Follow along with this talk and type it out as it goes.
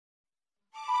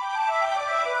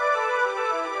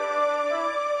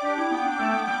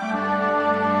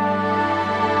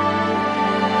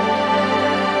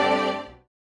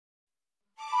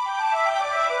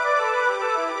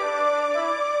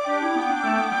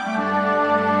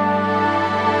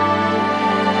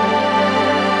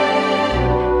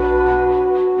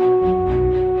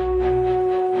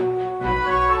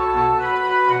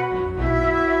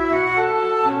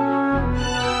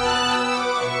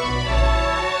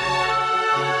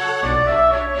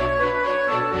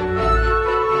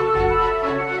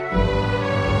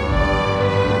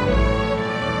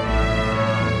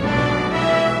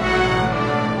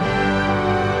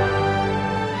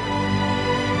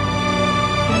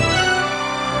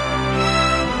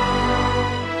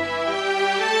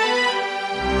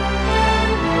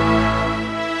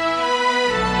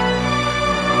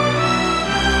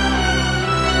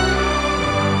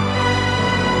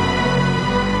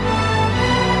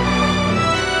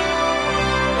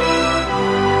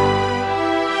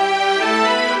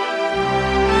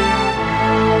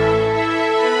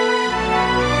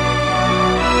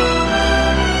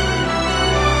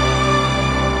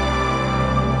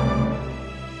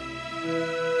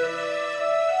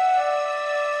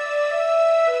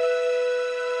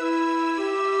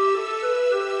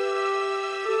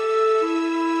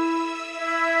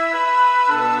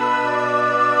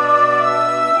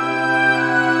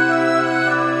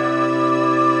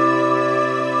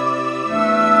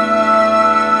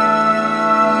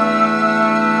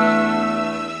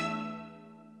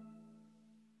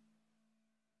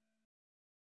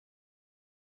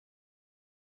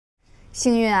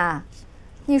幸运啊，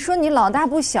你说你老大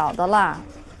不小的了，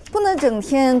不能整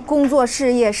天工作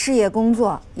事业，事业工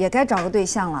作，也该找个对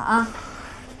象了啊，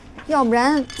要不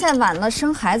然再晚了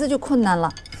生孩子就困难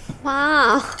了。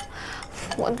妈，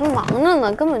我这忙着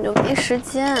呢，根本就没时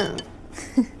间。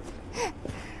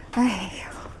哎呦，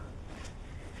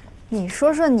你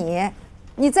说说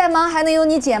你再忙还能有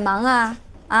你姐忙啊？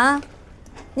啊，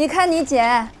你看你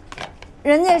姐，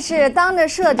人家是当着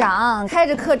社长，开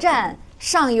着客栈，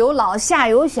上有老下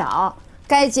有小，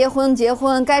该结婚结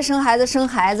婚，该生孩子生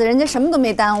孩子，人家什么都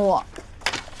没耽误。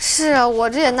是啊，我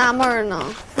这也纳闷呢。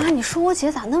妈，你说我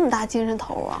姐咋那么大精神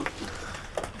头啊？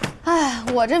哎，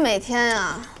我这每天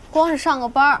呀，光是上个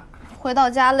班，回到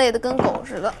家累得跟狗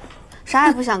似的，啥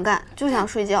也不想干，就想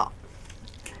睡觉。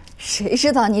谁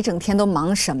知道你整天都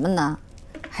忙什么呢？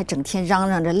还整天嚷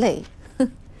嚷着累。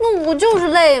那我就是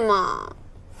累嘛。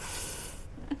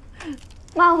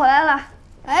妈回来了。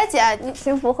哎，姐，你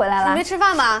幸福回来了。你没吃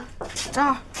饭吧？正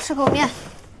好吃口面。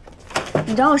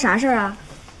你找我啥事儿啊？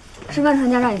是万传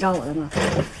家让你找我的吗？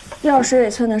要是水尾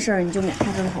村的事儿，你就免开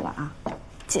这口吧啊！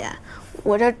姐，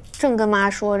我这正跟妈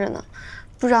说着呢，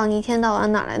不知道你一天到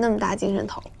晚哪来那么大精神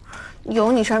头，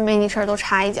有你事儿没你事儿都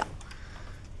插一脚。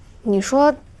你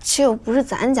说这又不是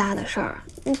咱家的事儿，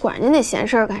你管人家那闲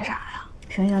事儿干啥呀？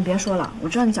行行，别说了，我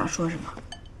知道你想说什么。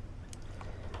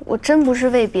我真不是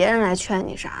为别人来劝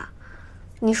你啥，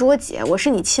你是我姐，我是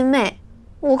你亲妹，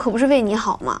我可不是为你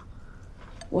好嘛。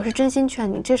我是真心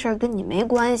劝你，这事儿跟你没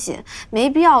关系，没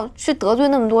必要去得罪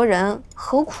那么多人，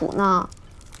何苦呢？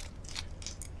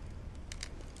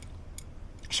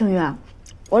幸运，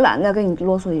我懒得再跟你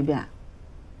啰嗦一遍。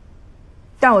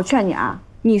但我劝你啊，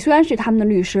你虽然是他们的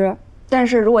律师，但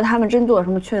是如果他们真做了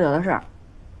什么缺德的事儿，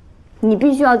你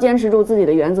必须要坚持住自己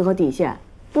的原则和底线，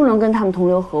不能跟他们同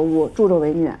流合污，助纣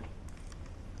为虐。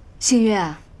幸运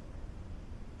啊，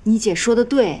你姐说的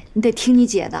对，你得听你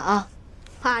姐的啊。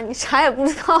妈，你啥也不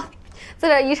知道，在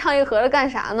这一唱一和的干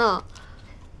啥呢？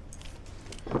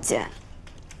姐，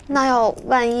那要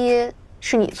万一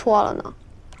是你错了呢？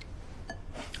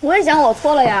我也想我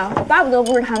错了呀，我巴不得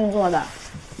不是他们做的。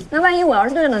那万一我要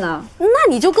是对了呢？那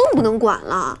你就更不能管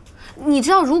了。你知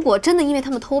道，如果真的因为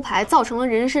他们偷排造成了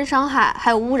人身伤害，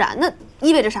还有污染，那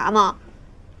意味着啥吗？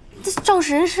这肇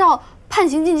事人是要判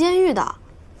刑进监狱的，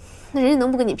那人家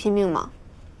能不跟你拼命吗？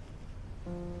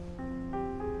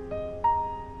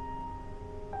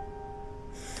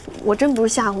我真不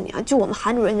是吓唬你啊！就我们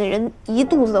韩主任那人一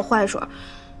肚子的坏水，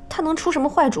他能出什么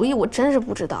坏主意，我真是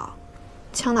不知道。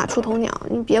枪打出头鸟，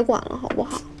你别管了好不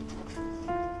好？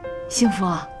幸福，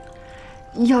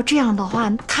要这样的话，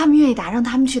他们愿意打，让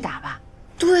他们去打吧。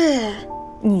对，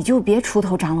你就别出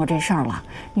头张罗这事儿了，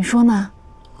你说呢？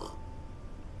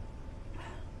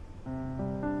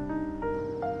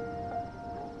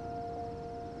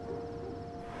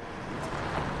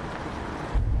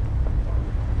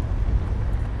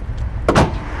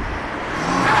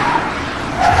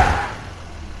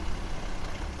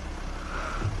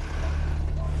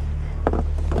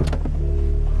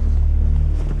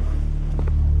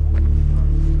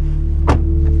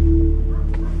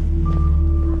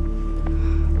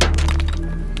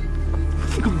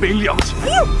没良心！哎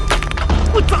呦，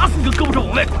我砸死你个胳膊肘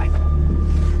往外拐！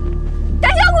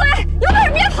胆小鬼，有本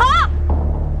事别跑！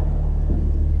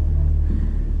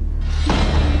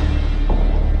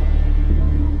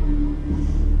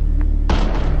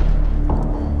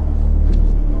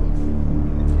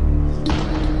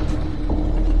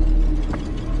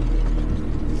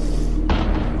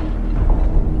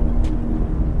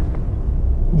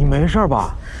你没事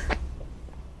吧？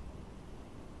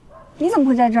你怎么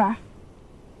会在这儿？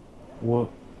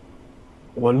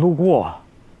我路过。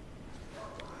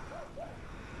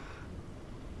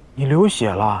你流血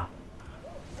了，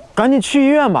赶紧去医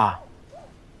院吧。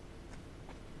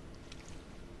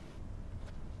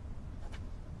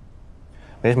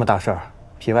没什么大事儿，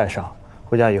皮外伤，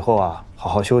回家以后啊，好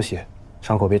好休息，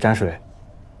伤口别沾水，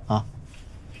啊。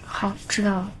好，知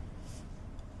道了。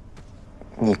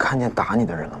你看见打你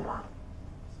的人了吗？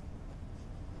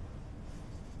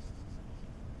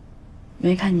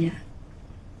没看见，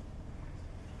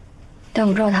但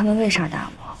我知道他们为啥打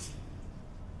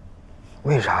我。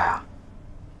为啥呀？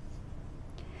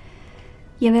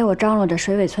因为我张罗着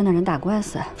水尾村的人打官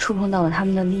司，触碰到了他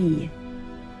们的利益。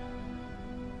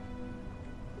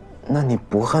那你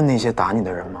不恨那些打你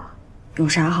的人吗？有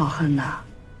啥好恨的？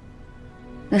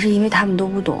那是因为他们都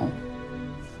不懂。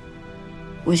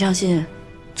我相信，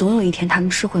总有一天他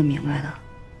们是会明白的。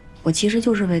我其实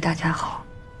就是为大家好。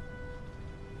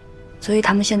所以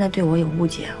他们现在对我有误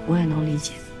解，我也能理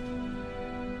解。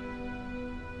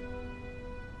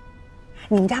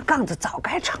你们家杠子早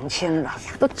该成亲了呀，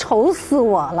都愁死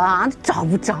我了，找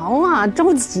不着啊，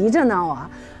着急着呢我。哎，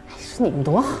是你们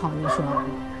多好，你说？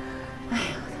哎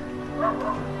呀，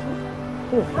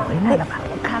又回来了吧？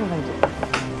我看看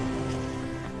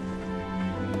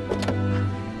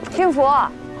去。幸福，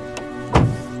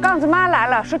杠子妈来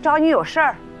了，说找你有事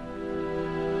儿。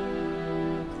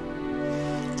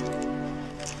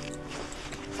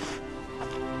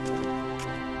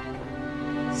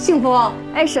幸福，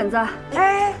哎，婶子，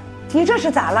哎，你这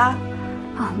是咋了？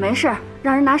啊，没事，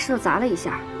让人拿石头砸了一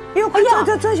下。哟，哎呀，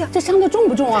这下这伤的重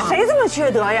不重啊？谁这么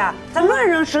缺德呀？咱乱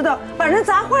扔石头，把人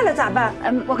砸坏了咋办？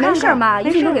我看没事嘛，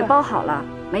医生都给包好了，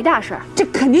没大事。这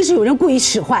肯定是有人故意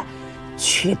使坏，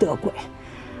缺德鬼！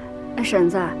哎，婶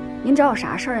子，您找我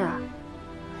啥事儿呀？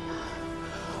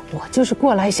我就是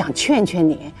过来想劝劝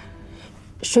你，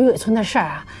水尾村的事儿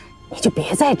啊，你就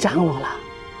别再张罗了。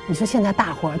你说现在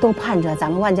大伙儿都盼着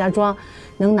咱们万家庄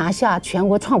能拿下全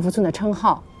国创富村的称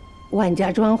号，万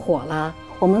家庄火了，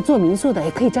我们做民宿的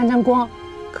也可以沾沾光。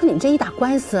可你这一打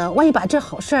官司，万一把这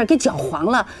好事儿给搅黄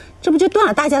了，这不就断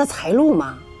了大家的财路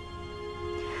吗？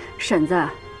婶子，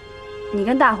你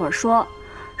跟大伙儿说，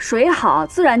水好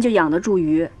自然就养得住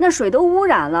鱼，那水都污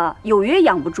染了，有鱼也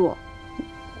养不住。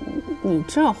你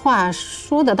这话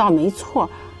说的倒没错，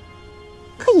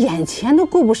可眼前都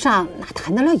顾不上，哪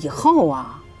谈得了以后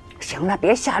啊？行了，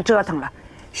别瞎折腾了，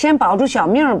先保住小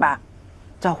命吧，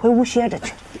早回屋歇着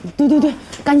去。对，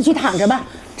赶紧去躺着吧，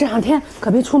这2天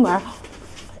可别出门。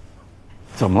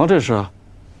怎么了这是？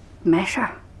没事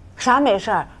儿。啥没事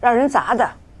儿？让人砸的。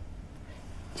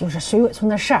就是水尾村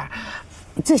的事儿，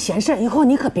这闲事以后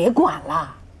你可别管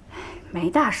了。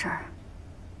没大事儿。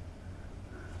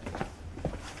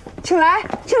庆来，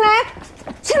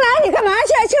你干嘛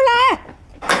去？庆来，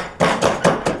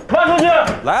万书记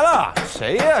来了，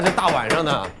谁呀？这大晚上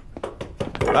的，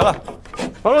来了，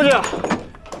万书记。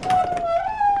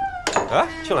哎，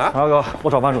庆来，大哥，我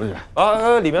找万书记。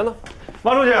啊，里面呢？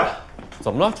万书记，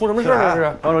怎么了？出什么事了？这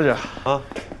是？万书记啊，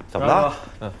怎么了？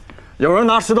有人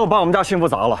拿石头把我们家幸福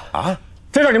砸了啊！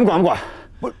这事你们管不管？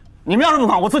不，你们要是不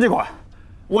管，我自己管。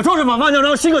我就是把万家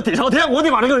庄新个底朝天，我得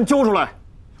把这个人揪出来，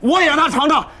我也让他尝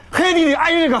尝黑地里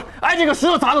挨这个石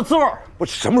头砸的滋味。不，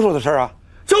什么时候的事啊？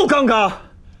就刚刚。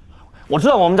我知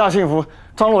道我们家幸福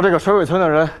张罗这个水尾村的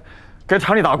人给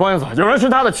厂里打官司，有人生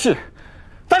他的气，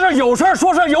但是有事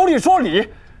说事，有理说理，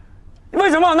为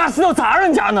什么要拿石头砸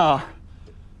人家呢？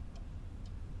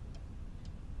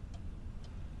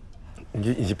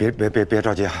你别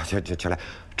着急啊，起来，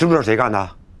知不知道谁干的？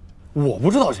我不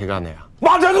知道谁干的呀。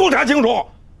马上给我查清楚，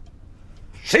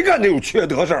谁干这种缺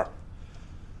德事儿？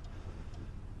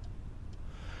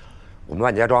我们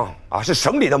万家庄啊，是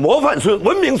省里的模范村、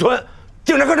文明村，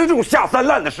竟然干出这种下三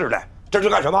滥的事来，这是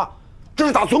干什么？这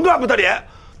是打村干部的脸，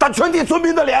打全体村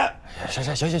民的脸。行，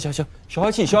消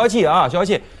消气啊，消消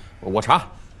气，我查。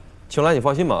庆来，你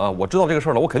放心吧啊，我知道这个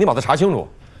事儿了，我肯定把它查清楚。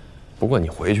不过你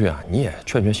回去啊，你也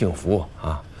劝劝幸福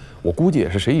啊，我估计也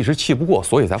是谁一时气不过，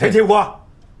所以才会。谁气不过？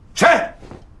谁？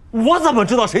我怎么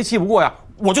知道谁气不过呀？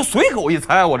我就随口一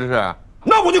猜，我这是。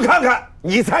那我就看看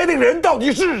你猜那个人到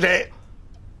底是谁。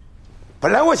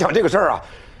本来我想这个事儿啊，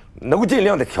能够尽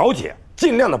量的调解，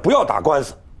尽量的不要打官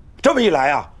司。这么一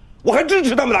来啊，我还支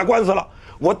持他们打官司了。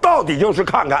我到底就是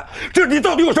看看这里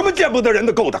到底有什么见不得人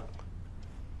的勾当。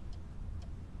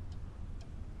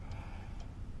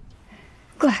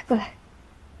过来，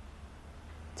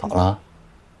怎么了？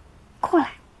过来，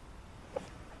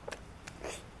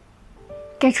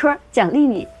盖戳奖励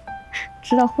你，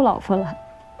知道护老婆了。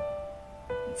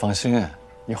放心，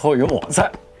以后有我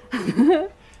在，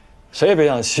谁也别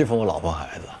想欺负我老婆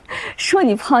孩子。说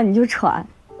你胖你就喘。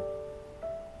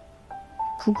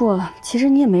不过其实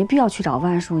你也没必要去找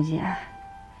万书记。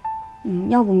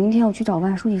要不明天我去找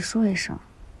万书记说一声，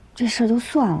这事儿就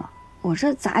算了。我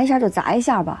这砸一下就砸一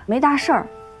下吧，没大事儿，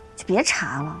就别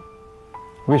查了。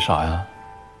为啥呀？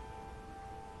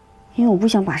因为我不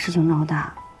想把事情闹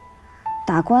大。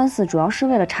打官司主要是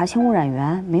为了查清污染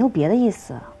源，没有别的意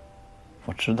思。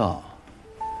我知道，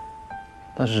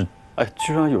但是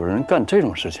居然有人干这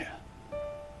种事情，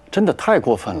真的太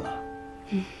过分了。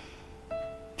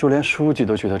就连书记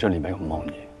都觉得这里面有猫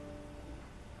腻，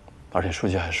而且书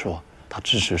记还说他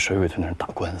支持水尾村的人打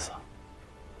官司。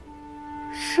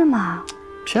是吗？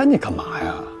骗你干嘛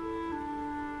呀？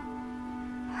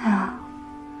哎呀，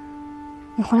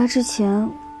你回来之前，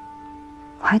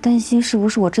我还担心是不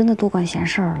是我真的多管闲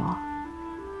事儿了，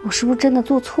我是不是真的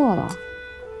做错了？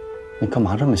你干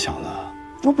嘛这么想呢？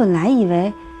我本来以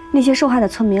为那些受害的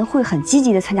村民会很积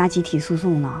极的参加集体诉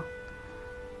讼呢，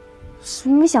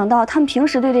没想到他们平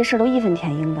时对这事儿都义愤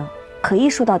填膺的，可一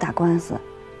说到打官司，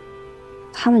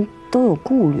他们都有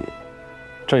顾虑。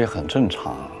这也很正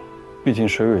常，毕竟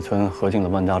水尾村合进了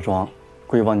万家庄，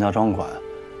归万家庄管，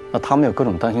那他们有各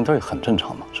种担心，这也很正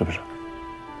常嘛，是不是？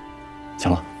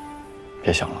行了，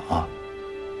别想了啊，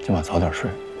今晚早点睡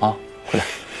啊，快点，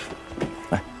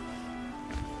来。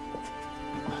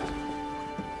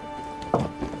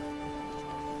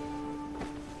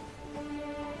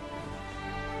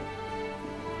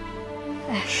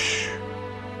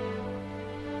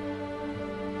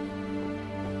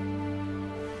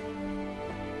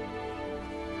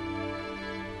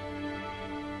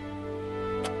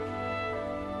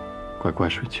乖乖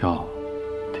睡觉，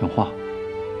听话，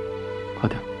快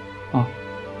点，啊！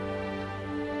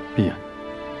闭眼。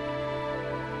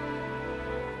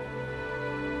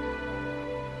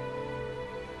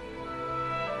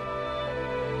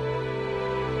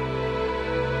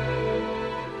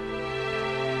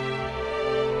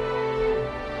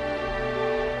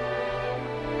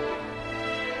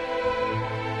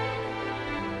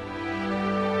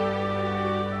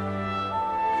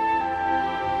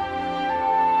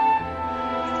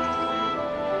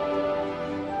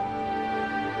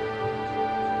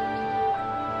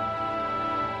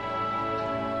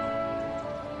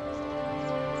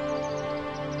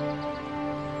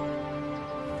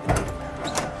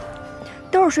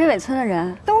都是水尾村的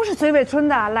人，都是水尾村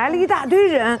的，来了一大堆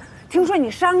人。听说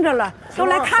你伤着了，都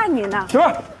来看你呢。媳妇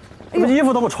儿，这不衣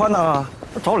服都不穿呢啊，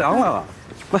都着凉来了。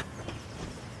来，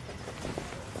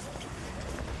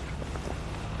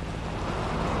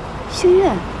星月，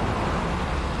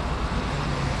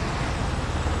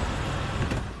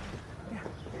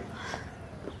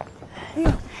哎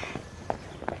呦，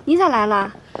你咋来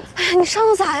了？哎呀，你伤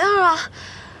的咋样啊？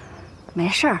没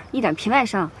事儿，一点皮外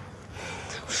伤。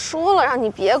说了让你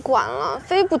别管了，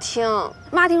非不听。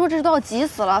妈听说这都要急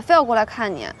死了，非要过来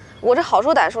看你。我这好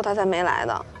说歹说，她才没来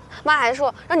的。妈还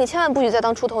说让你千万不许再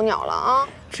当出头鸟了啊！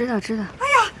知道知道。哎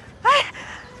呀，哎，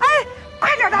快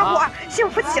点，大伙，幸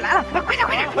福起来了，快点！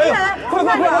李奶奶，快，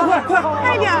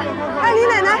快点！哎，李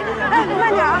奶奶，哎，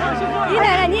慢点啊！李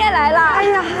奶奶你也来了？哎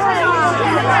呀，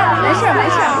没事，哎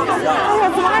呀，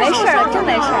怎么没事了？真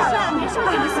没事，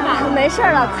没事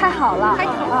了，快好了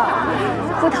啊，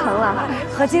不疼了。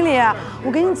何经理，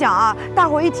我跟你讲啊，大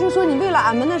伙一听说你为了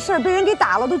俺们的事儿被人给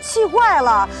打了，都气坏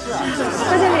了。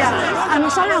何经理，俺们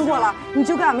商量过了，你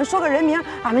就给俺们说个人名，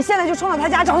俺们现在就冲到他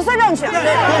家找他算账去。对，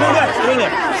何经理，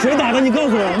谁打的？你告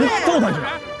诉我，我们揍他去。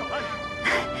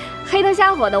黑灯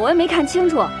瞎火的，我也没看清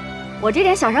楚。我这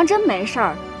点小伤真没事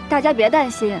儿，大家别担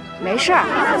心，没事儿。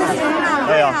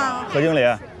哎呀，何经理，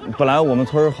本来我们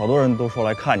村好多人都说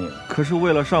来看你，可是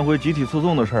为了上回集体诉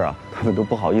讼的事啊，他们都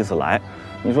不好意思来。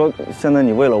你说现在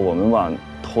你为了我们吧，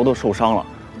头都受伤了，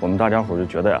我们大家伙就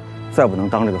觉得呀，再不能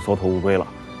当这个缩头乌龟了。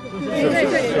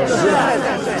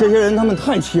这些人他们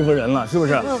太欺负人了，是不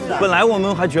是？本来我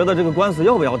们还觉得这个官司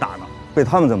要不要打呢，被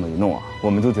他们这么一弄啊，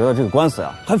我们就觉得这个官司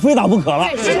呀还非打不可了，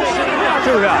是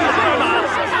不是？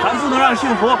咱不能让幸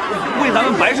福为咱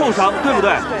们白受伤，对不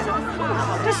对？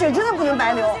这血真的不能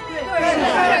白流。这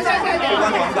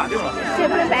官司我们打定了，血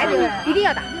不能白流，一定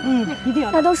要打。一定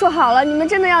要打。那都说好了，你们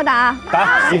真的要打？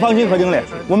打！你放心，何经理，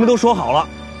我们都说好了，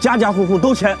家家户户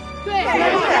都签。对。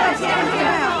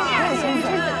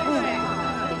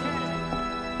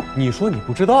你说你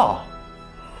不知道，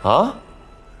啊？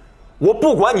我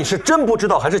不管你是真不知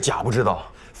道还是假不知道，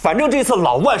反正这次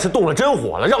老万是动了真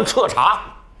火了，让彻查。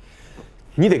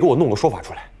你得给我弄个说法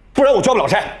出来，不然我交不了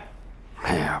差。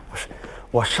哎呀，不是，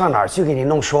我上哪儿去给你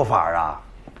弄说法啊？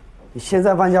你现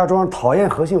在万家庄讨厌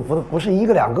何幸福的不是一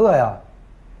个两个呀，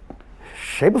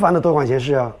谁不烦他多管闲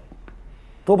事啊？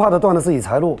都怕他断了自己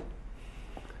财路。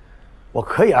我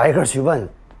可以挨个去问，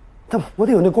但我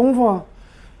得有那功夫啊。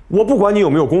我不管你有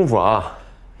没有功夫啊，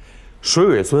水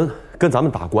尾村跟咱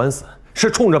们打官司是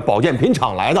冲着保健品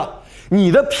厂来的，你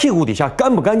的屁股底下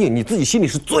干不干净，你自己心里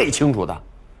是最清楚的。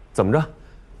怎么着，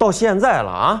到现在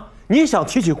了啊，你想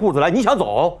提起裤子来，你想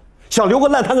走，想留个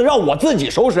烂摊子让我自己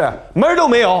收拾，门儿都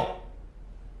没有。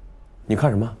你看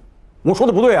什么？我说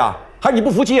的不对啊，还是你不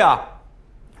服气啊？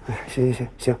哎，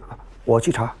行，我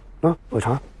去查啊，我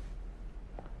查。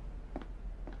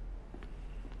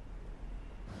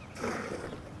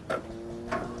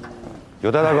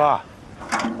有的，大哥。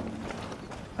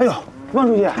哎呦，万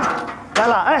书记来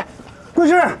了！哎，贵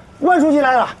师，万书记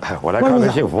来了。哎，我来看看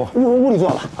幸福。屋里坐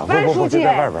吧。万书记，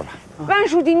在外边吧。万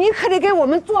书记，你可得给我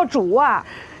们做主啊！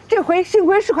这回幸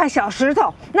亏是块小石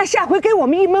头，那下回给我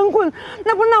们一闷棍，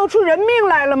那不闹出人命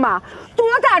来了吗？多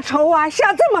大仇啊，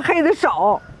下这么黑的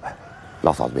手！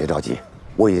老嫂子别着急，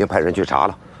我已经派人去查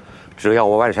了，只要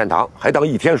我万善堂还当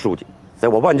一天书记，在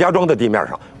我万家庄的地面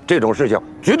上，这种事情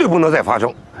绝对不能再发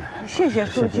生。谢谢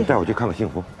书记。带我去看看幸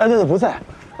福。哎，对，不在。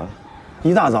啊，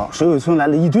一大早水尾村来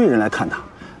了一堆人来看他，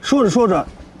说着说着，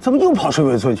怎么又跑水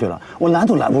尾村去了？我拦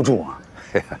都拦不住啊。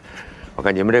我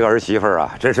看你们这个儿媳妇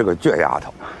啊，真是个倔丫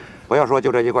头。不要说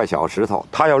就这一块小石头，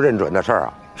她要认准的事儿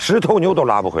啊，10头牛都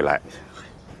拉不回来。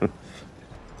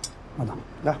老大，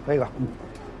来喝一个。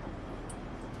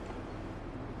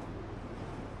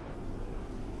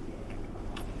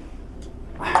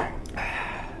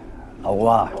老吴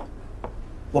啊，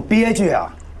我憋屈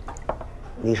啊！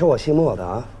你是我姓莫的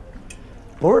啊，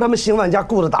不是他们邢万家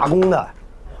雇的打工的，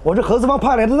我是合资方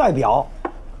派来的代表，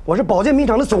我是保健品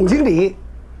厂的总经理。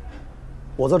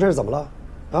我做这事怎么了？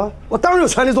啊，我当然有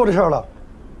权利做这事了。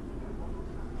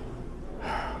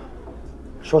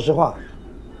说实话，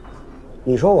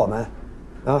你说我们，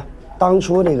啊，当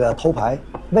初那个偷牌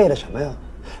为了什么呀？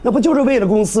那不就是为了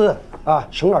公司啊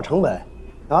省点成本，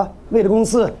啊，为了公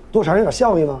司多产生点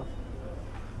效益吗？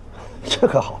这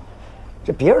可好，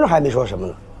这别人还没说什么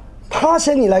呢，他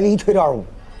先给你来个一推六二五，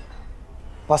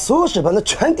把所有屎盆子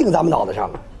全顶咱们脑袋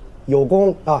上了。有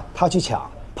功啊，他去抢，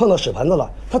碰到屎盆子了，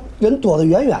他人躲得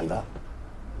远远的。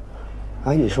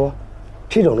哎，你说，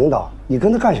这种领导，你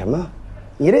跟他干什么？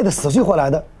你累得死去活来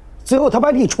的，最后他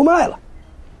把你出卖了。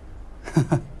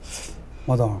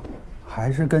毛总，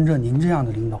还是跟着您这样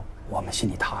的领导，我们心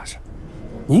里踏实。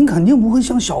您肯定不会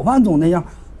像小万总那样，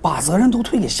把责任都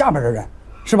推给下边的人，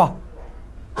是吧？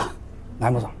来，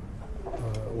毛总，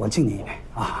我敬您一杯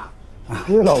啊！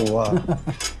哎，老吴啊，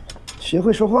学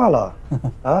会说话了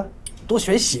啊，多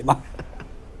学习嘛。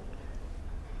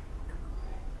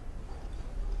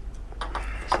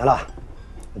行了，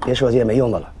别说这些没用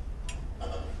的了。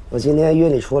我今天约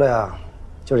你出来啊，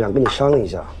就是想跟你商量一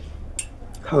下，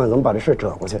看看怎么把这事折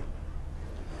过去。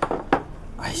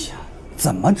哎呀，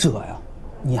怎么折呀？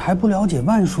你还不了解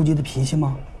万书记的脾气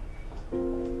吗？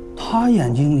他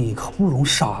眼睛里可不容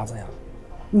沙子呀。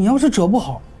你要是折不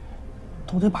好，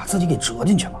都得把自己给折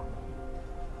进去了。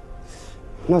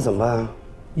那怎么办啊？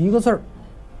一个字儿，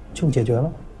就解决了。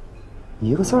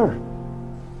一个字儿。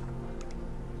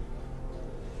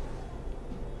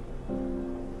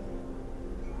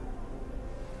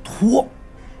拖。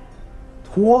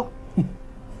拖。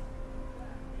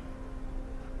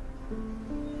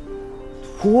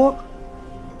拖。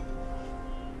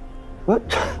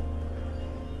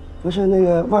不是那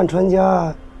个万传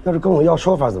家。要是跟我要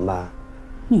说法怎么办？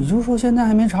你就说现在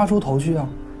还没查出头绪啊，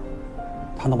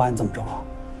他能把你怎么着啊？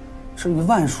至于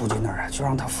万书记那儿啊，就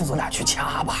让他父子俩去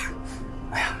掐吧。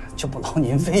哎呀，就不劳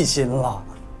您费心了。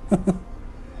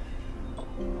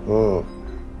嗯，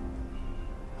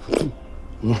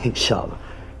你小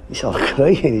子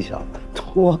可以，你小子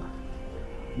拖。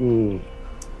嗯。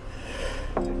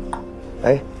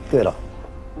哎，对了，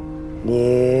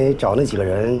你找那几个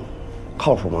人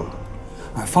靠谱吗？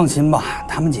哎，放心吧，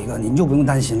他们几个您就不用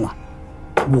担心了，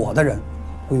我的人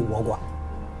归我管，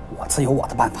我自有我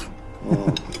的办法。嗯，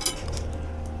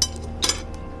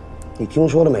你听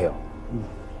说了没有？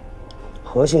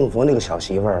何幸福那个小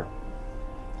媳妇儿，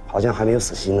好像还没有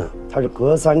死心呢。她是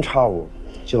隔三差五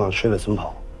就往水尾村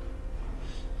跑，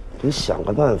得想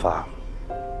个办法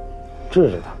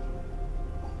治她。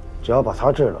只要把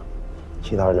她治了，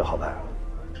其他人就好办了。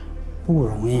不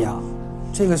容易啊。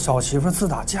这个小媳妇自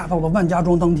打嫁到了万家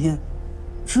庄当天，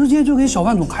直接就给小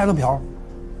万总开了瓢。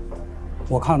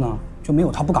我看呢，就没有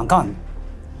他不敢干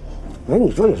的。哎，你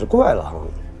说也是怪了哈。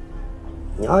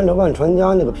你按照万传家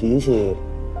那个脾气，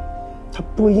他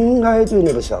不应该对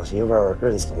那个小媳妇儿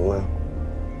认怂啊。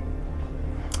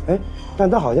哎，但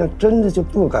他好像真的就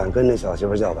不敢跟那小媳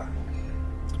妇儿叫板，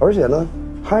而且呢，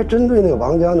还针对那个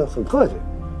王家呢很客气。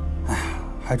哎呀，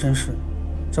还真是，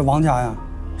这王家呀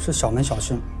是小门小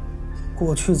姓。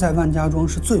过去在万家庄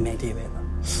是最没地位的，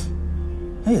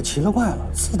哎，也奇了怪了，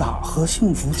自打和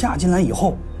幸福嫁进来以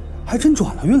后，还真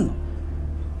转了运了，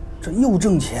这又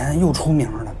挣钱又出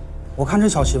名了。我看这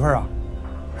小媳妇儿啊，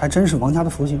还真是王家的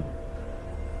福星。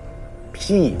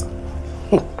屁！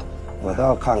哼，我倒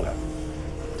要看看，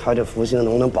他这福星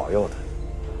能不能保佑他。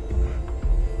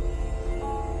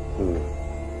嗯，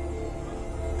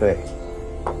对，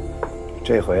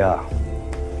这回啊，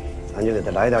咱就给他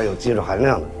来点有技术含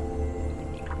量的。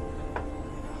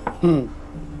嗯，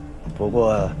不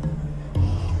过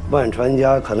万传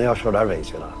家可能要受点委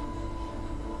屈了，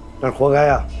但是活该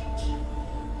啊！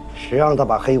谁让他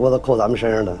把黑锅子扣咱们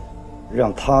身上的，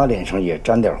让他脸上也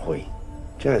沾点灰，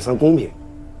这样也算公平。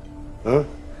嗯，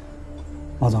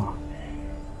毛总，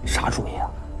啥主意啊？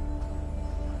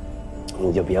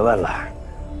你就别问了，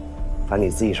把你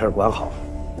自己事儿管好，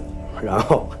然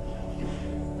后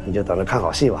你就等着看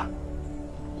好戏吧。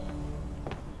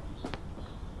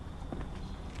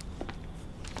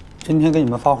今天给你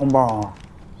们发红包啊，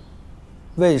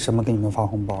为什么给你们发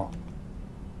红包？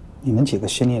你们几个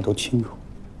心里也都清楚。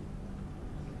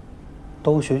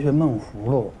都学学闷葫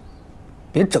芦，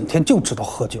别整天就知道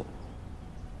喝酒，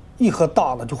一喝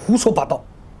大了就胡说八道，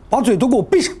把嘴都给我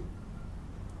闭上。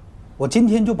我今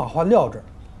天就把话撂这儿，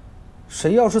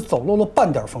谁要是走漏了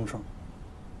半点风声，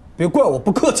别怪我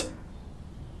不客气。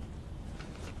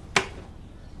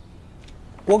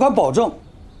我敢保证，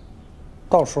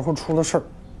到时候出了事儿，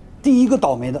第一个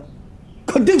倒霉的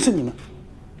肯定是你们。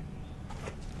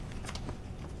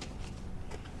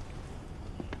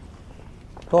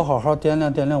都好好掂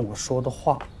量掂量我说的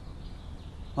话，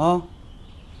啊！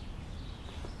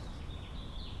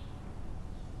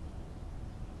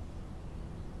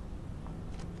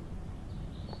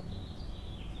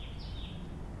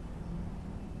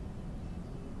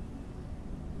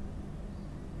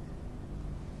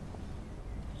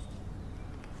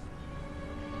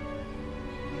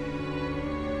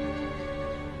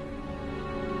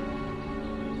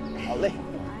好嘞，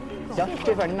行，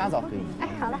这份您拿走。哎，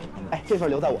好了。哎，这份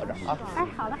留在我这儿啊。哎，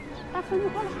好了，大孙子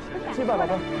过来，去吧，宝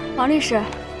贝。王律师，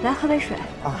来喝杯水。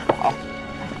啊，好。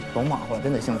甭忙活了，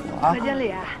真得辛苦了啊。何经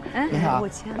理，你好。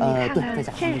对，在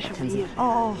甲方这是什么意思？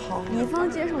哦，好。乙方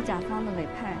接受甲方的委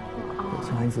派。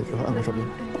请按字，一会儿按个手柄。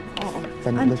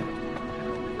在您的手。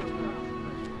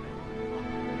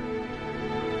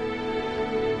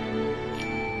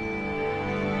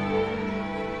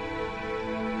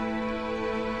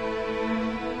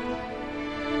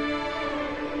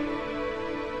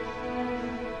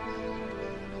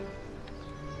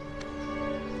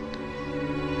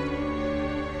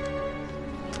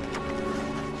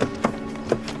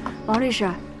王律师，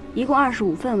一共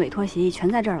25份委托协议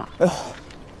全在这儿了。哎呦，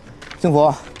幸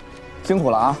福，辛苦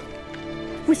了啊！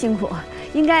不辛苦，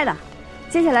应该的。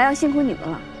接下来要辛苦你们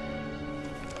了。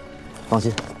放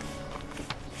心，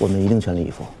我们一定全力以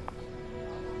赴。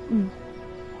嗯。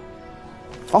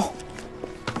好。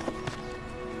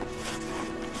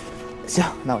行，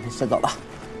那我先走了。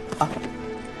啊。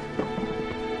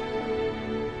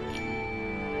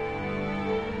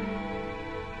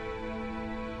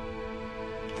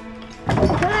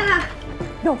回来了，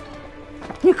哟，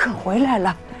你可回来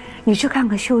了！你去看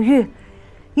看秀玉，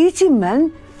一进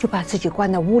门就把自己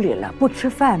关在屋里了，不吃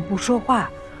饭不说话，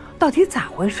到底咋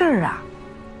回事啊？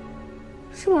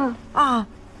是吗？啊，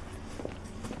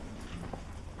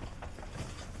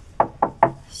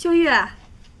秀玉，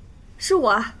是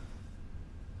我。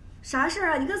啥事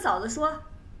儿啊？你跟嫂子说。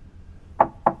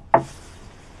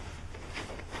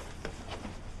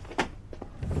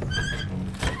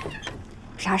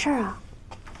啥事儿啊？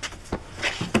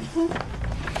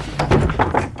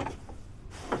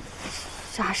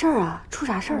啥事儿啊？出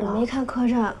啥事儿了？你没看客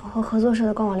栈和合作社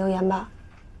的官网留言吧？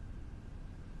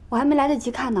我还没来得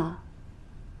及看呢。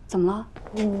怎么了？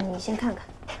你先看看。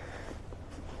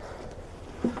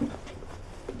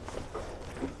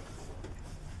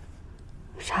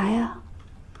啥呀？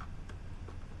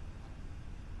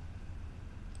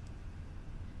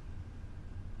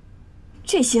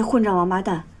这些混账王八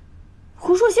蛋，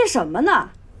胡说些什么呢？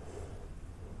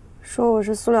说我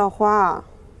是塑料花，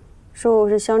说我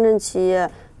是乡镇企业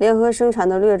联合生产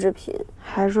的劣质品，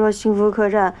还说幸福客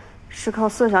栈是靠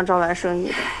色相招来生意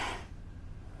的，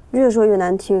越说越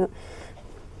难听，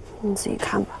你自己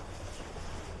看吧。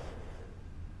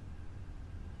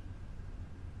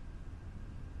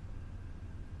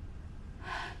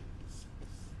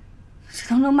这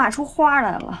都能骂出花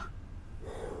来了。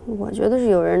我觉得是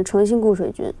有人诚心雇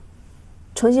水军，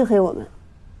诚心黑我们。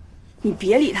你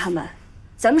别理他们，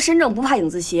咱们身正不怕影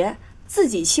子斜，自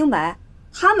己清白。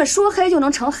他们说黑就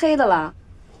能成黑的了？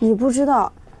你不知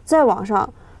道，在网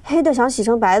上黑的想洗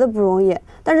成白的不容易，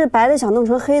但是白的想弄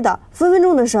成黑的，分分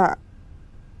钟的事儿。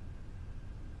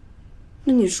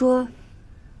那你说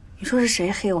是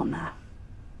谁黑我们啊？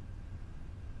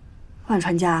万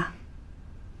传家？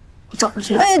我找着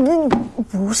去。哎，那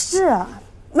不是，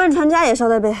万传家也捎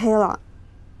带被黑了。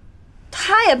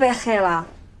他也被黑了。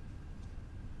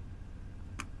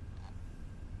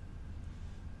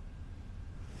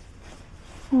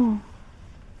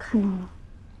看到了。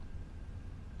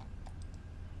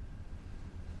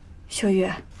秀玉，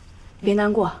别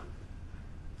难过，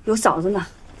有嫂子呢。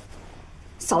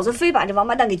嫂子非把这王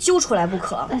八蛋给揪出来不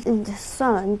可。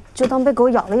算了，你就当被狗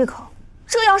咬了一口。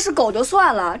这要是狗就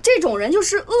算了，这种人就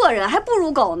是恶人，还不如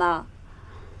狗呢。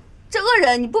这恶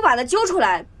人你不把他揪出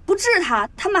来，不治他，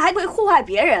他们还会祸害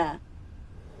别人。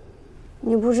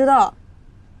你不知道，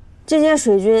这些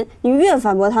水军，你越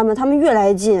反驳他们，他们越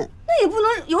来劲。那也不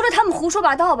能由着他们胡说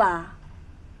八道吧？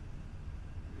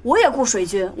我也雇水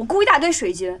军，我雇一大堆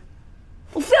水军，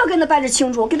我非要跟他掰扯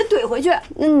清楚，给他怼回去。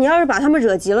那你要是把他们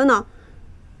惹急了呢？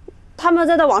他们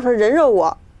再在网上人肉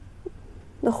我，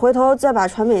那回头再把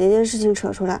传媒那件事情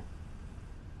扯出来，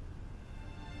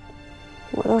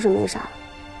我倒是没啥，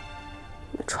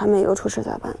那传媒又出事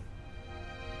咋办？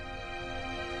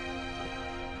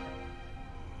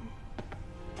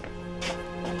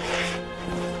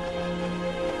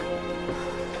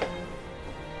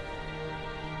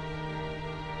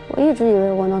我一直以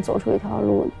为我能走出一条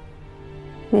路呢，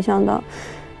没想到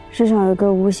世上有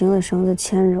根无形的绳子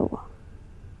牵着我，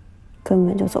根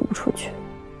本就走不出去。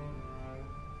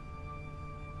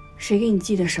谁给你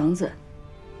系的绳子，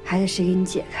还得谁给你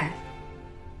解开。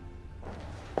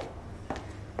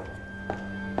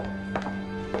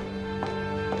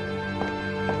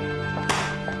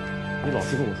你老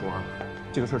实跟我说啊，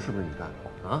这个事儿是不是你干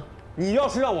的啊？你要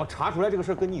是让我查出来这个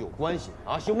事儿跟你有关系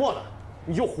啊，姓莫的，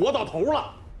你就活到头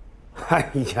了。哎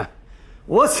呀，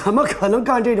我怎么可能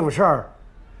干这种事儿？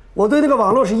我对那个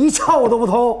网络是一窍我都不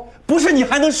通。不是你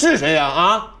还能是谁呀？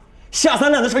啊，下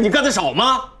三滥的事你干得少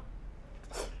吗？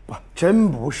不，真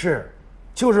不是，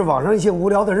就是网上一些无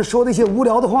聊的人说的一些无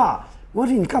聊的话。我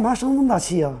说你干嘛生那么大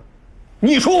气啊？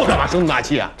你说我干嘛生那么大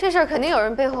气啊？这事儿肯定有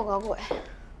人背后搞鬼。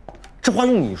这话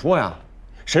用你说呀？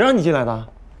谁让你进来的？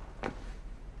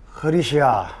何律师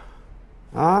啊，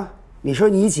你说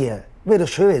你姐为了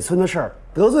水尾村的事儿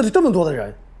得罪了这么多的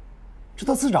人，是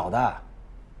她自找的，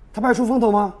她败出风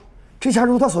头吗？这下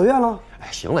如她所愿了。哎，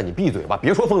行了，你闭嘴吧，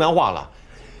别说风凉话了。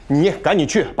你赶紧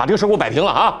去把这个事儿给我摆平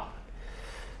了啊！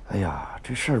哎呀，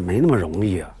这事儿没那么容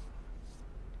易啊，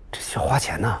这需要花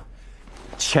钱呐。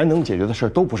钱能解决的事儿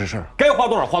都不是事儿，该花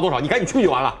多少花多少，你赶紧去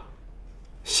就完了。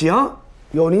行，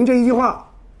有您这一句话，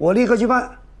我立刻去办。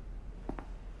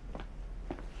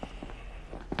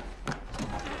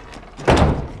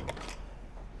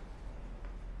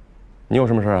你有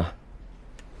什么事啊？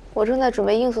我正在准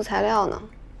备应诉材料呢，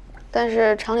但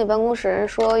是厂里办公室人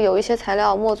说有一些材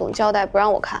料莫总交代不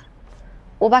让我看，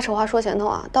我把丑话说前头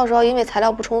啊，到时候因为材料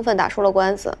不充分打出了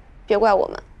官司，别怪我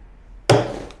们。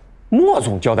莫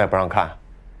总交代不让看，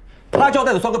他交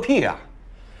代的算个屁呀！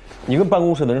你跟办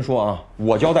公室的人说啊，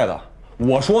我交代的，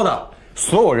我说的，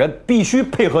所有人必须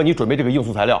配合你准备这个应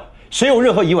诉材料，谁有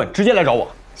任何疑问直接来找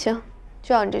我。行，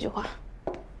就要你这句话。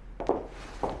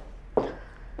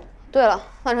对了，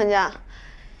万传家，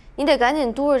你得赶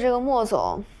紧督着这个莫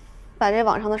总，把这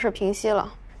网上的事平息了。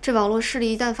这网络势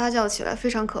力一旦发酵起来，非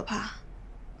常可怕，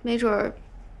没准儿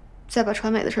再把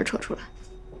传媒的事扯出来。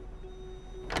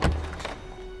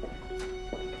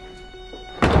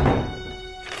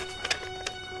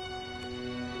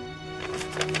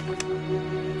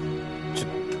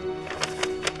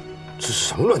这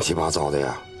什么乱七八糟的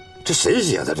呀？这谁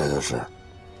写的？这都是？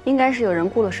应该是有人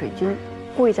雇了水军，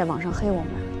故意在网上黑我们。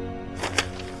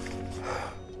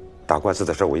打官司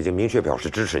的事，我已经明确表示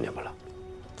支持你们了，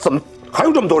怎么还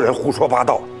有这么多人胡说八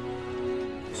道？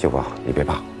幸福，你别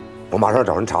怕，我马上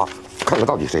找人查，看看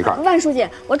到底谁干。万书记，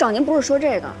我找您不是说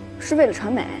这个，是为了传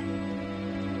媒。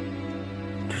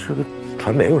这是跟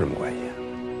传媒有什么关系啊？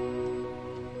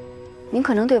您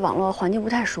可能对网络环境不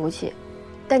太熟悉，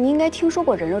但您应该听说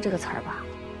过“人肉”这个词儿吧？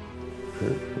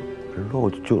人肉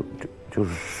就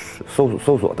是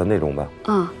搜索的那种吧？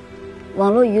啊，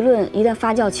网络舆论一旦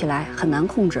发酵起来，很难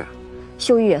控制。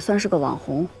秀玉也算是个网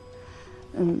红，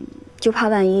就怕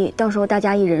万一到时候大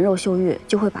家一人肉秀玉，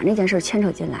就会把那件事牵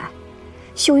扯进来。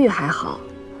秀玉还好，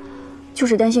就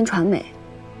是担心传媒，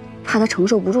怕她承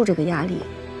受不住这个压力。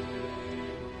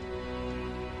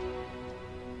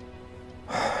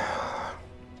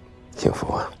幸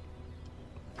福啊，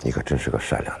你可真是个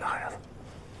善良的孩子，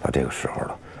到这个时候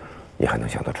了，你还能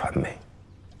想到传媒？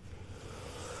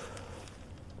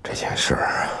这件事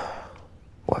儿，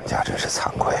我们家真是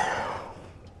惭愧。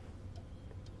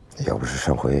要不是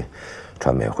上回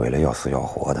传媒回来要死要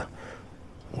活的，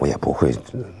我也不会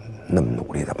那么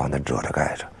努力的帮他遮着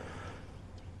盖着，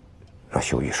让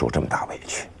秀玉受这么大委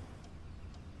屈。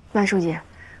万书记，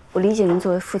我理解您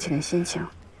作为父亲的心情。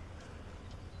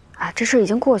啊，这事已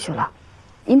经过去了，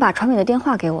您把传媒的电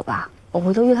话给我吧，我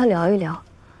回头约他聊一聊。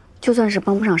就算是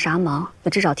帮不上啥忙，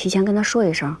也至少提前跟他说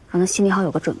一声，让他心里好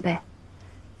有个准备。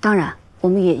当然，我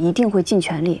们也一定会尽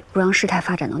全力，不让事态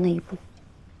发展到那一步。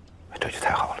这就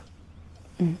太好了。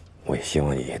我也希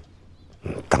望你，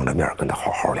当着面跟他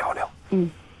好好聊聊。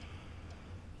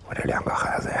我这两个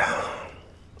孩子呀，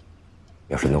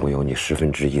要是能够有你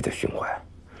1/10的胸怀，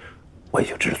我也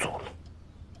就知足了。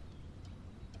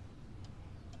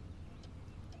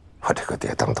我这个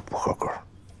爹当的不合格。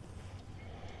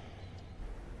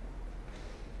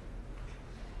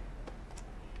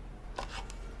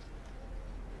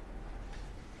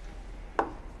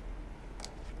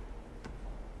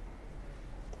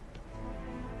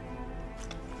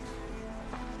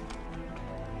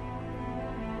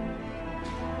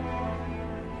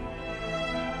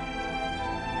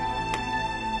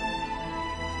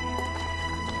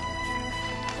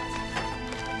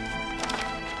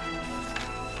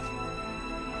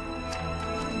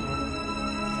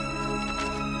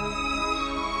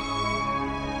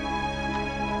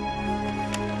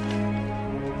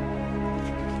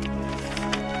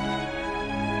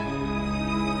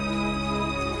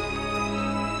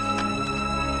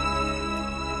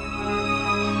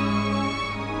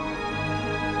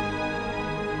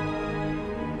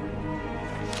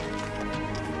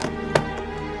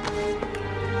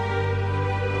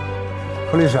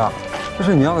何律师啊，这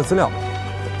是你要的资料。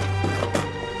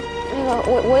那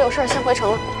个，我有事儿先回城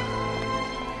了。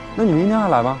那你明天还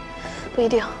来吗？不一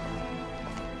定。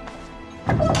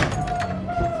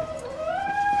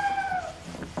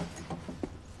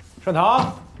善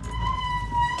堂，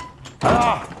来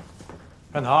了，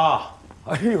善堂。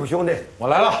哎呦，兄弟，我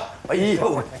来了。哎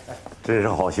呦，真是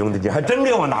好兄弟，你还真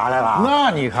给我拿来了。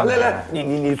那你看，来，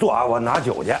你坐啊，我拿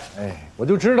酒去。哎，我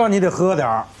就知道你得喝点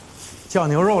儿，酱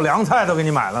牛肉、凉菜都给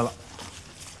你买来了。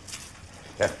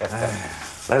哎，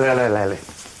来，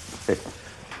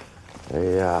哎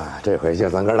呀，这回就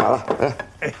咱哥俩了，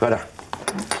哎，喝点。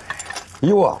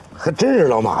哟，还真是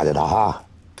老马家的哈，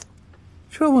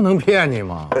这不能骗你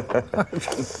吗？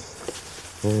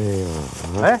哎呀，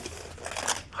哎，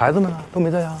孩子们呢？都没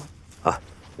在家啊？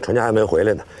全家还没回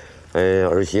来呢。哎，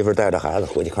儿媳妇带着孩子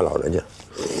回去看老人去。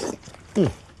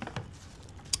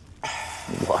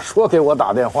我说给我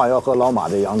打电话要喝老马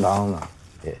这羊汤呢，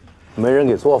没人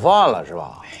给做饭了是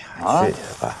吧？啊，这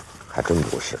还真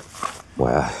不是，我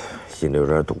呀心里有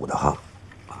点堵得慌，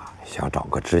想找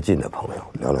个知近的朋友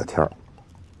聊聊天。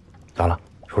咋了？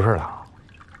出事了？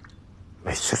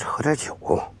没事，喝点酒。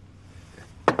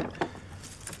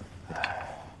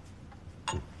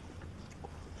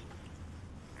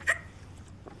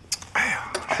哎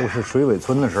呀，是不是水尾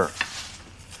村的事儿？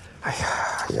哎呀，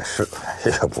也是，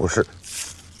也不是。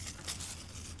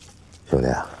兄弟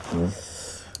啊，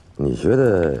你觉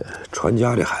得传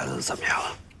家这孩子怎么样啊？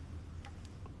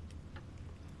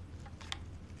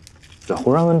咋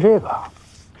忽然问这个？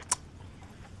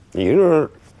你是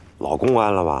老公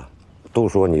安了吧？都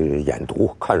说你眼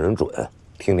毒，看人准，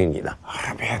听听你的。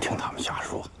哎，别听他们瞎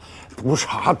说，毒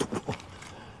啥毒？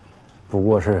不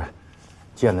过是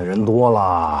见的人多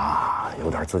了，有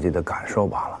点自己的感受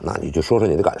罢了。那你就说说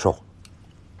你的感受。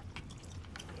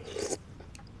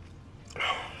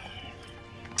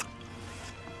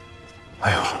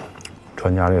哎呦，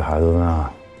传家这孩子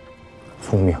呢，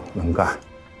聪明能干，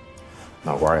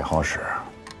脑瓜也好使，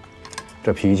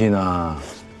这脾气呢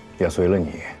也随了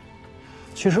你。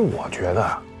其实我觉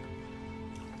得，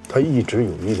他一直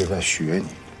有意的在学你，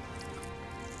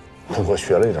不过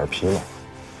学了有点疲劳。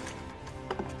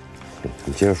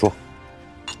你接着说。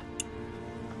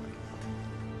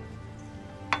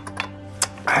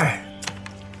哎，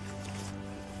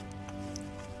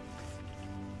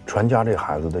传家这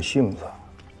孩子的性子，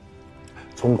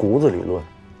从骨子里论，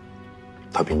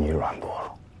他比你软多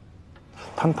了。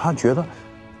他觉得，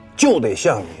就得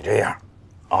像你这样，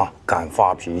啊，敢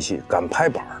发脾气，敢拍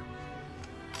板儿，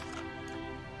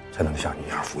才能像你一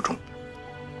样服众。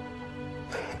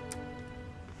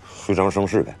虚张声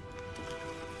势呗。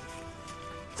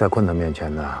在困难面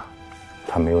前呢，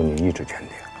他没有你意志坚定；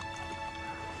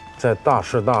在大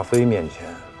是大非面前，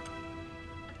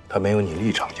他没有你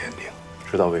立场坚定。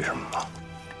知道为什么吗？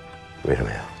为什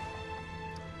么呀？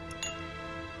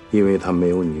因为他没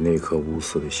有你那颗无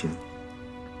私的心。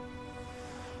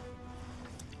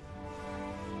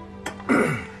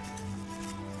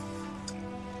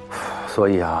所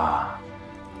以啊，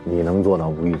你能做到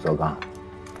无欲则刚，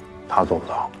他做不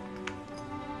到。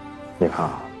你看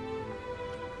啊，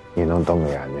你能瞪着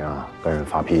眼睛跟人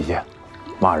发脾气、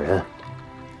骂人，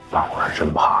大伙儿是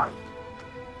真怕你，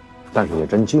但是也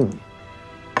真敬你。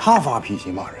他发脾气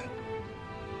骂人，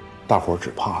大伙儿只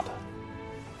怕他，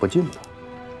不敬他。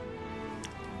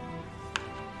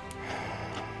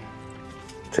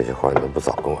这些话你怎么不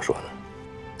早跟我说呢？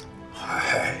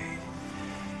嗨，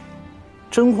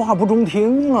真话不中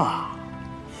听啊！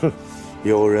哼，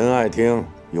有人爱听，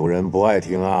有人不爱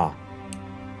听啊。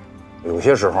有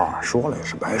些时候啊，说了也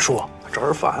是白说，招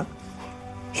人烦。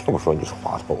要不说你是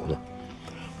滑头呢？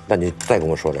那你再跟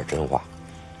我说点真话。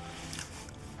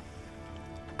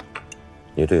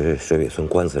你对这水尾村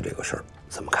官司这个事儿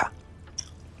怎么看？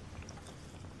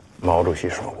毛主席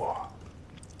说过，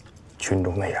群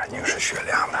众的眼睛是雪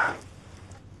亮的。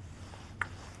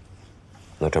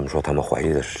那这么说，他们怀疑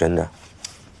的是真的？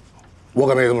我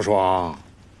可没这么说啊。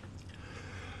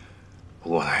不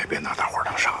过呢，也别拿大伙儿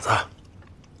当傻子，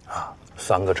啊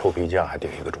，3个臭皮匠还顶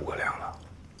一个诸葛亮呢。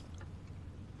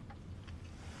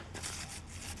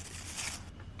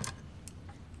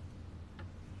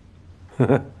呵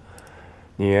呵，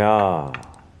你呀，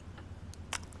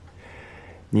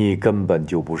你根本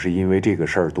就不是因为这个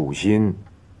事儿堵心，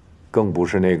更不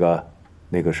是那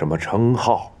个什么称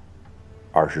号，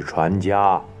而是传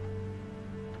家。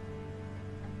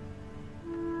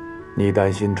你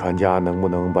担心传家能不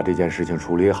能把这件事情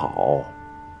处理好？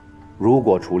如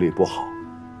果处理不好，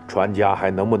传家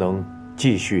还能不能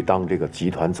继续当这个集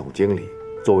团总经理？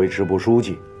作为支部书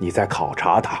记，你在考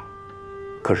察他，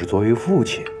可是作为父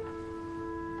亲，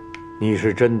你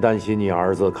是真担心你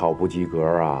儿子考不及格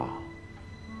啊？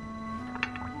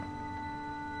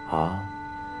啊？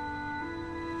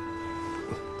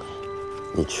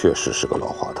你确实是个老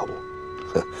滑头，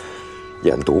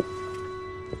眼毒。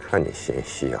你看你嘻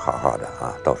嘻哈哈的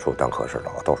啊，到处当和事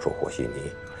佬，到处和稀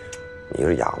泥。你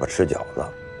是哑巴吃饺子，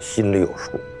心里有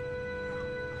数。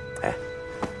哎，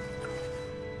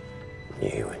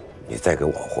你再给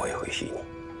我和一回稀泥，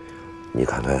你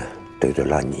看看这堆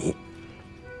烂泥，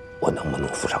我能不能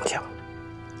扶上墙？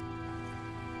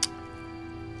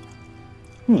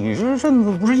你这阵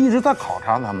子不是一直在考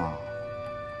察他吗？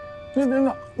那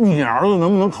你儿子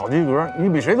能不能考及格，你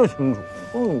比谁都清楚。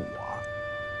问我，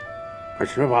快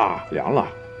吃吧，凉了。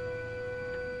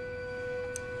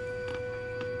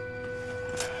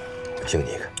敬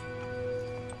你一个。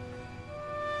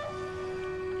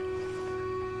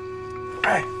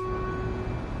哎。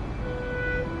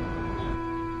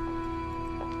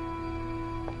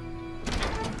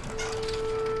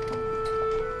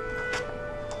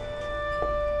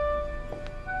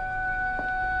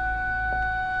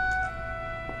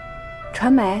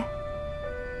传媒。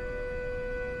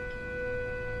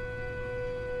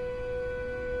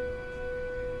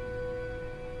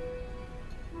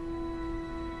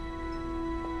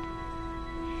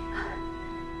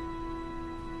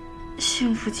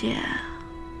幸福姐，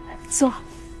坐。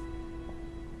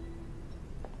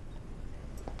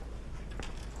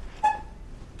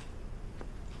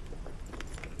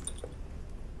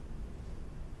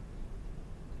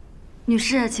女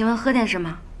士，请问喝点什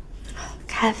么？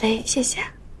咖啡，谢谢。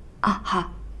啊，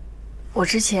好。我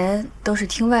之前都是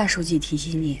听万书记提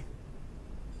起你，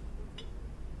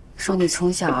说你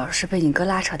从小是被你哥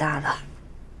拉扯大的，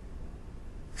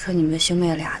说你们兄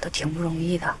妹俩都挺不容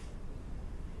易的。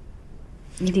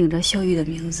你领着秀玉的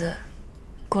名字，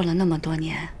过了那么多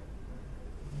年，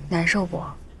难受不？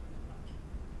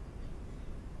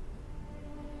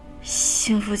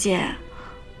幸福姐，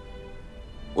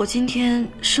我今天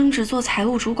升职做财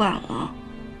务主管了，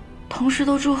同事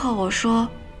都祝贺我说：“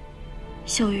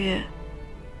秀玉，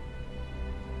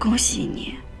恭喜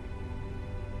你。”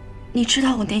你知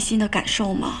道我内心的感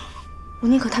受吗？我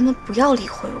宁可他们不要理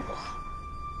会我。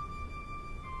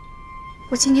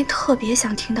我今天特别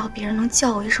想听到别人能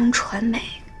叫我一声传媒，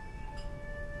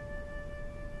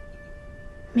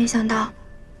没想到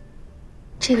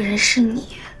这个人是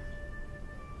你。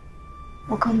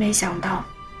我更没想到，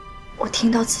我听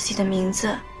到自己的名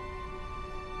字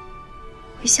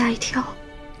会吓一跳。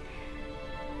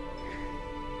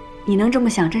你能这么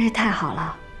想，真是太好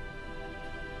了。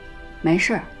没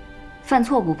事，犯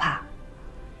错不怕，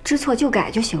知错就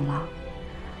改就行了。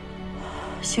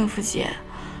幸福姐，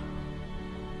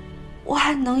我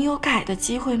还能有改的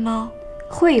机会吗？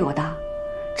会有的，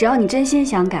只要你真心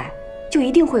想改，就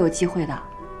一定会有机会的。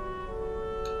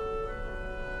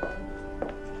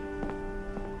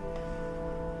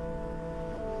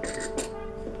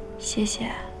谢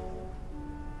谢。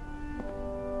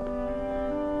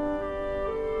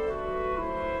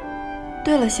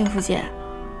对了，幸福姐，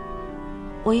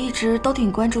我一直都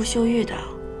挺关注秀玉的，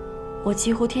我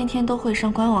几乎天天都会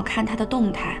上官网看她的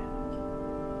动态。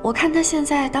我看她现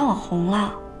在当网红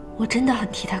了，我真的很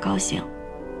替她高兴。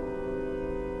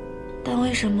但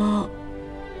为什么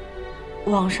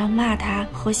网上骂她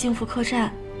和幸福客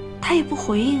栈，她也不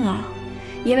回应啊？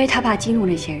因为她怕激怒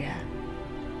那些人。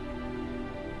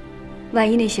万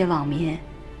一那些网民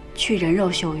去人肉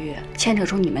秀玉，牵扯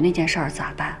出你们那件事儿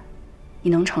咋办？你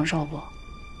能承受不？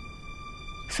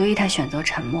所以他选择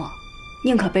沉默，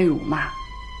宁可被辱骂，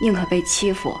宁可被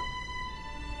欺负。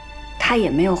他也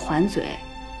没有还嘴，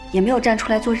也没有站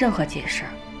出来做任何解释。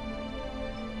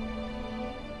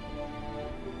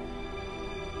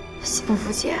幸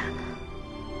福姐，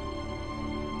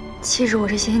其实我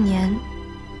这些年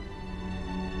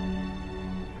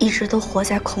一直都活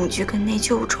在恐惧跟内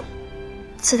疚中。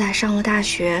自打上了大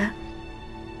学，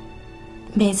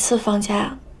每次放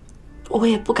假我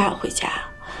也不敢回家，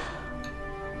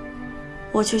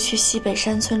我就去西北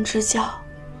山村支教，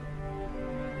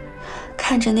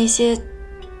看着那些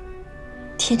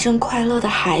天真快乐的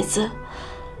孩子，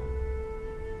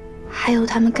还有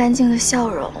他们干净的笑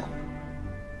容，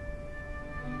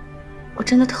我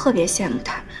真的特别羡慕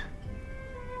他们。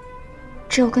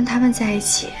只有跟他们在一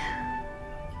起，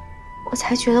我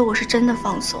才觉得我是真的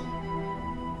放松。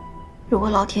如果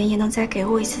老天爷能再给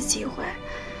我一次机会，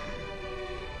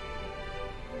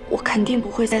我肯定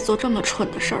不会再做这么蠢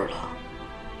的事儿了。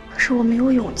可是我没有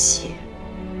勇气，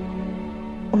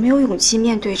我没有勇气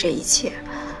面对这一切。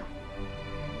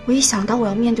我一想到我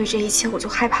要面对这一切，我就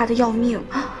害怕得要命，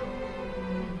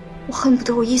我恨不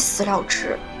得我一死了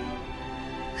之。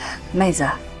妹子，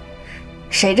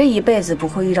谁这一辈子不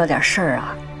会遇到点事儿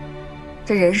啊？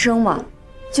这人生嘛，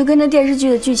就跟这电视剧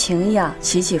的剧情一样，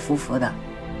起起伏伏的。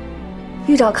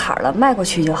遇到坎儿了，迈过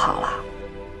去就好了。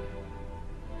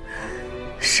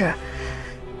是，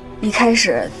一开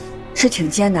始是挺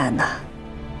艰难的，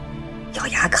咬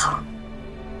牙扛，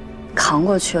扛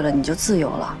过去了，你就自由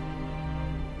了。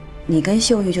你跟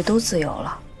秀玉就都自由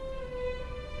了。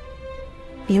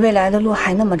你未来的路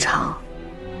还那么长，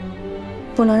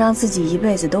不能让自己一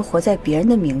辈子都活在别人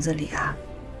的名字里啊！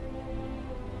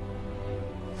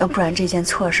要不然这件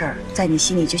错事儿在你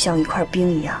心里就像一块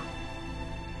冰一样，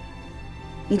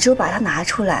你只有把它拿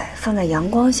出来放在阳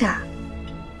光下，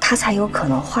它才有可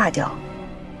能化掉，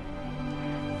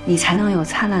你才能有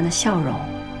灿烂的笑容。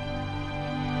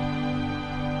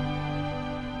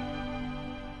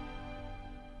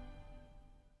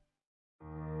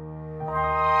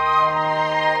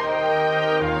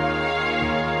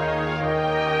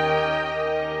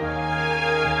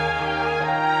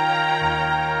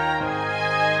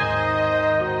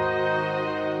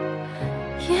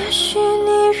也许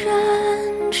你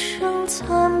人生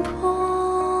残破，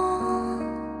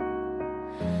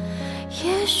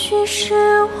也许失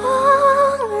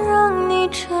望让你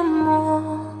沉默，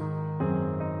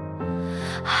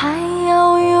还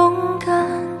要勇敢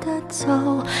地走，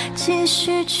继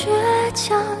续倔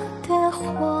强的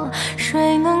活，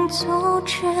谁能阻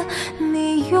止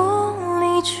你用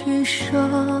力去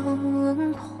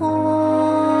生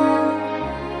活？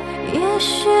也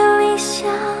许理想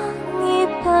你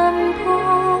斑驳，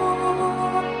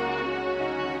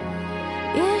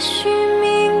也许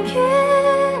命运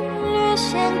略显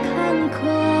坎坷，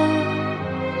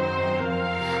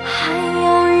还要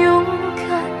勇敢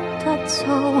地走，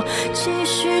继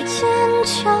续坚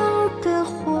强地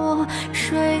活，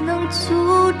谁能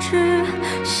阻止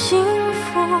幸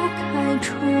福开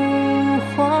出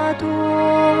花朵？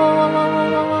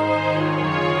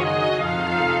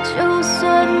就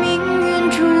算命运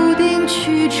注定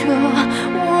曲折，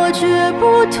我绝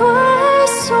不退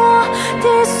缩，跌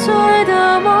碎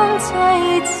的梦再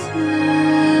一次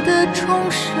的重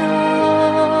生，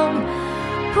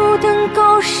不登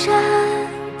高山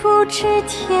不知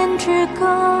天之高，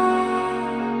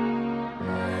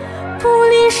不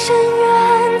离深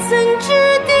渊怎知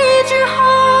地之厚？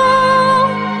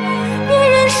别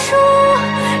人说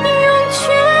用全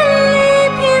力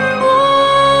拼搏，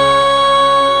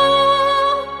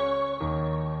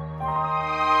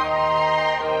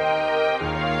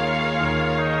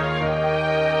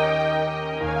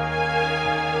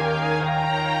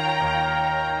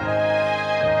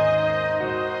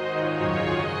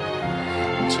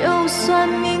就算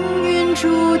命运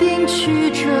注定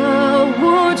曲折，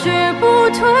我绝不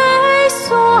退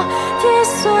缩，跌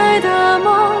碎的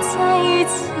梦再一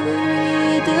次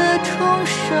的重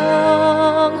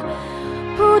生，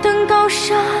不登高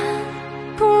山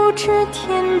不知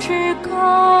天之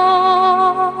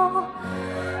高，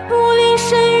不离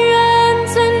深